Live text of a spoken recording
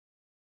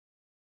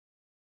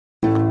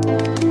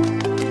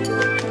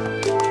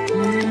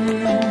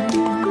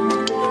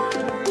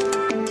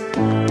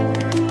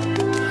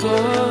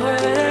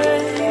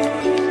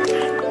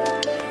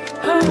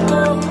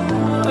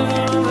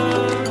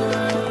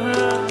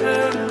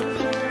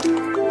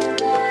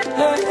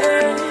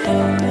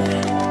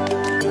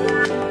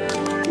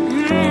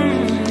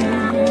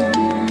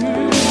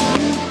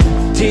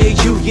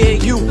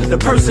The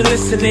person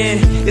listening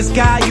is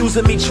God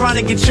using me, trying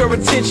to get your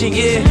attention,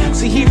 yeah.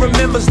 See, he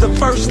remembers the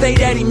first day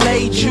that he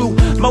made you,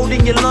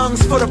 molding your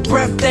lungs for the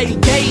breath that he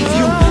gave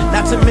you.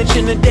 Not to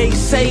mention the day he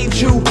saved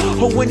you,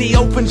 or when he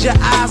opened your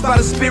eyes by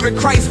the Spirit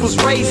Christ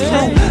was raised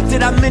through.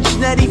 Did I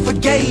mention that he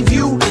forgave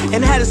you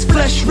and had his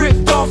flesh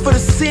ripped off for the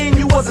sin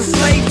you was a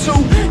slave to?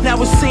 Now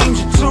it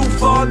seems you're too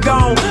far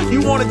gone.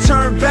 You wanna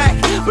turn back,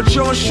 but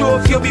you're unsure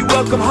if you'll be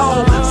welcome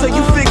home. So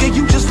you figure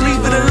you just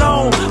leave it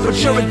alone,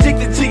 but you're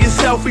addicted to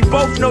yourself. We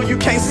both know you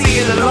can't see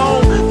it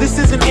alone. This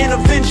is an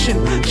intervention.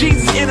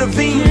 Jesus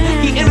intervened.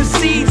 He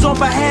intercedes on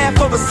behalf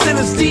of a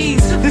sinner's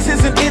deeds. This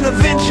is an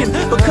intervention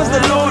because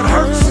the Lord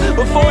hurts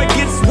before it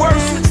gets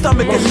worse.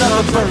 Stomach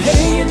another verse.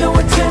 Paying no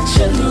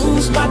attention,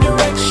 lose my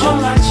direction.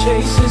 All I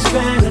chase is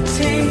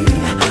vanity.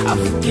 I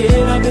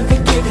forget I've been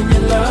forgiven.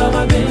 Your love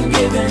I've been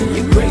given.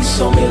 Your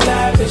grace on me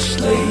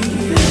lavishly.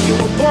 You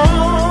were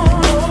born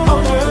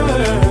on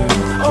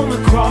earth. On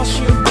the cross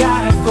you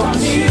died for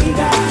me.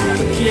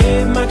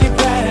 Forgive my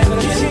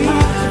depravity.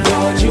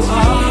 Lord, you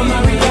are my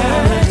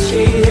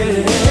reality.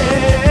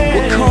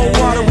 With cold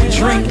water we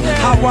drink,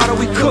 hot water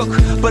we cook,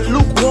 but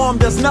lukewarm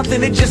does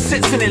nothing, it just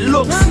sits and it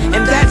looks.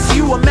 And that's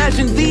you.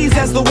 Imagine these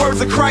as the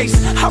words of Christ.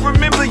 I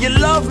remember you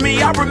loved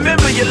me, I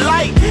remember your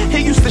light.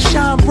 It used to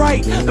shine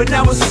bright, but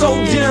now it's so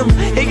dim.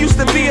 It used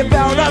to be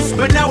about us,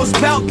 but now it's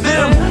about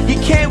them. You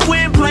can't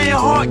win playing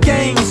hard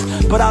games,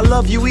 but I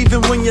love you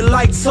even when your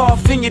light's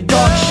off in your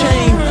dark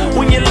shame.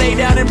 When you lay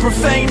down and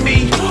profane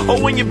me, or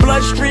when your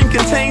bloodstream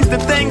contains the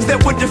things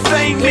that would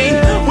defame me.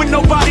 When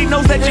nobody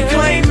knows that you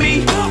claim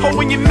me, or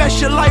when you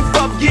mess your life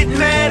up, get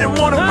mad and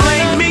wanna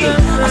blame me.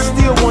 I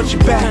still want you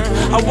back,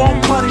 I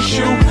won't punish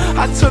you.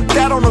 I took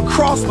that on the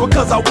cross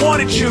because I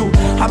wanted you.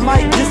 I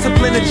might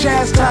discipline and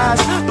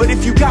chastise, but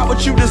if you got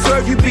what you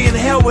deserve, you be in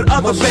hell with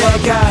other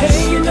bad guys.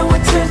 Paying no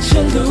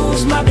attention,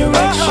 lose my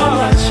direction.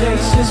 I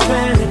chase is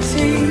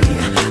vanity.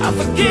 I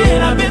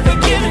forget I've been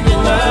forgiven.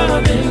 Your love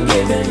I've been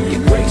given.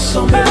 Your grace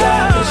on me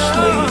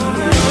lavishly.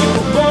 You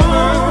were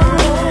born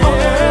on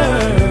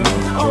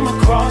earth. On the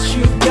cross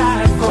you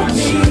died for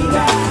me.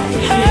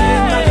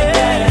 Forgive my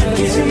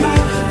depravity.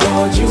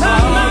 Lord, you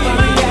are my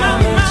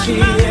reality.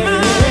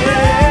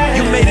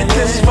 You made it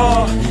this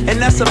far,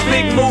 and that's a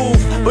big move,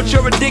 but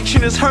your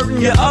addiction is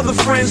hurting your other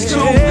friends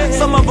too.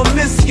 Some of them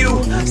miss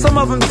you, some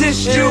of them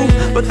dissed you,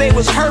 but they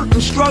was hurt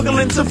and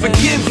struggling to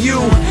forgive you.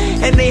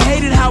 And they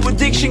hated how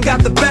addiction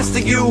got the best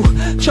of you.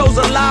 Chose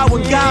a lie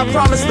when God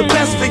promised the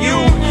best for you.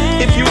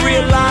 If you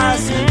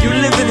realize you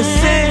live in a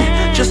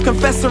sin, just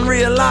confess and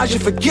realize you're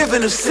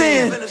forgiven of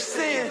sin.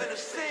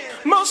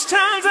 Most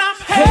times I'm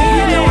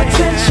paying no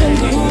attention,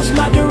 lose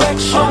my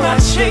direction. All I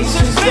chase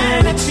is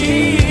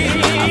vanity.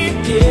 I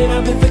forget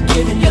I've been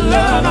forgiven. Your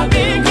love I've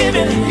been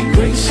given. Your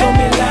grace on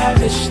me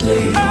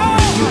lavishly.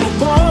 You were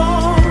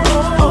born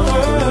on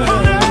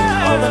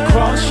earth. On the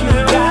cross you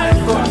died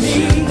for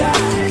me.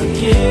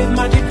 Forgive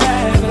my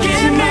depravity.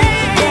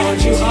 Lord,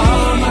 you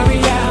are my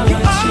reality.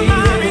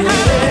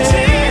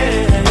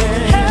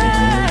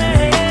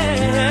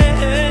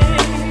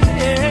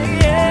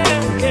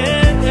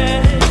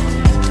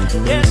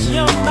 Yes,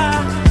 you're my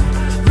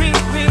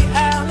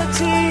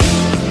reality.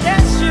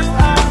 Yes, you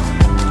are.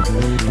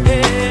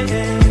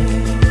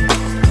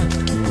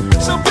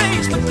 So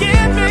please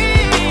forgive me.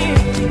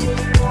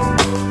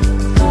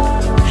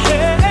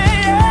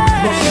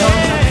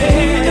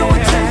 Pay no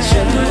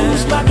attention,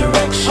 lose my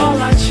direction. All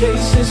I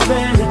chase is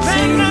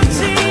vanity.